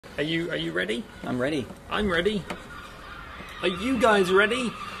Are you ready? I'm ready. I'm ready. Are you guys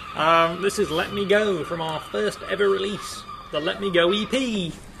ready? This is Let Me Go from our first ever release, the Let Me Go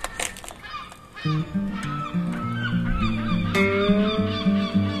EP.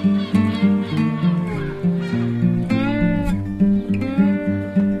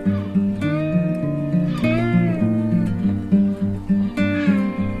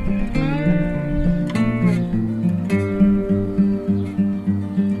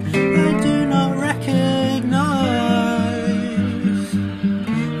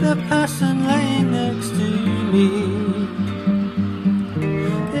 Person laying next to me,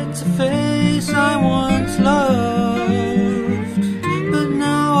 it's a face I once loved, but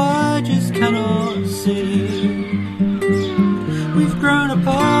now I just cannot see. We've grown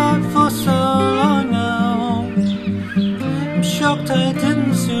apart for so long now, I'm shocked I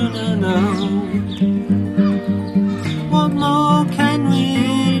didn't sooner know. What more can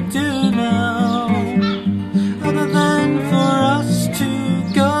we do now, other than for us to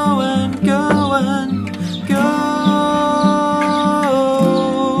go and go and go?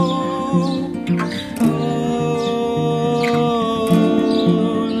 Oh,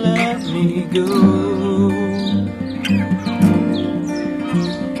 let me go.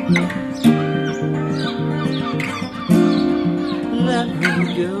 Let me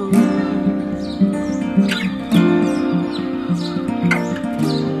go.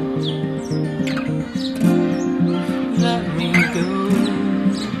 Let me go.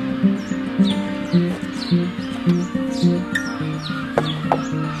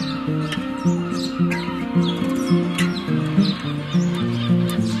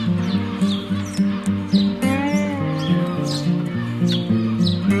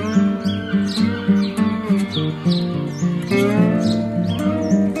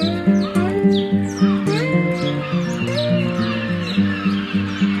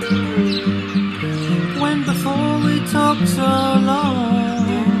 When before we talked so long,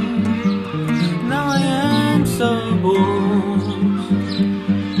 now I am so bored.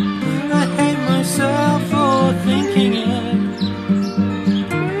 I hate myself for thinking it,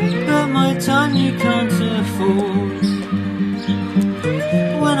 but my time you can't afford.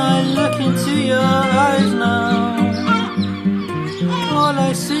 When I look into your eyes now, all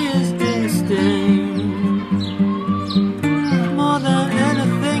I see is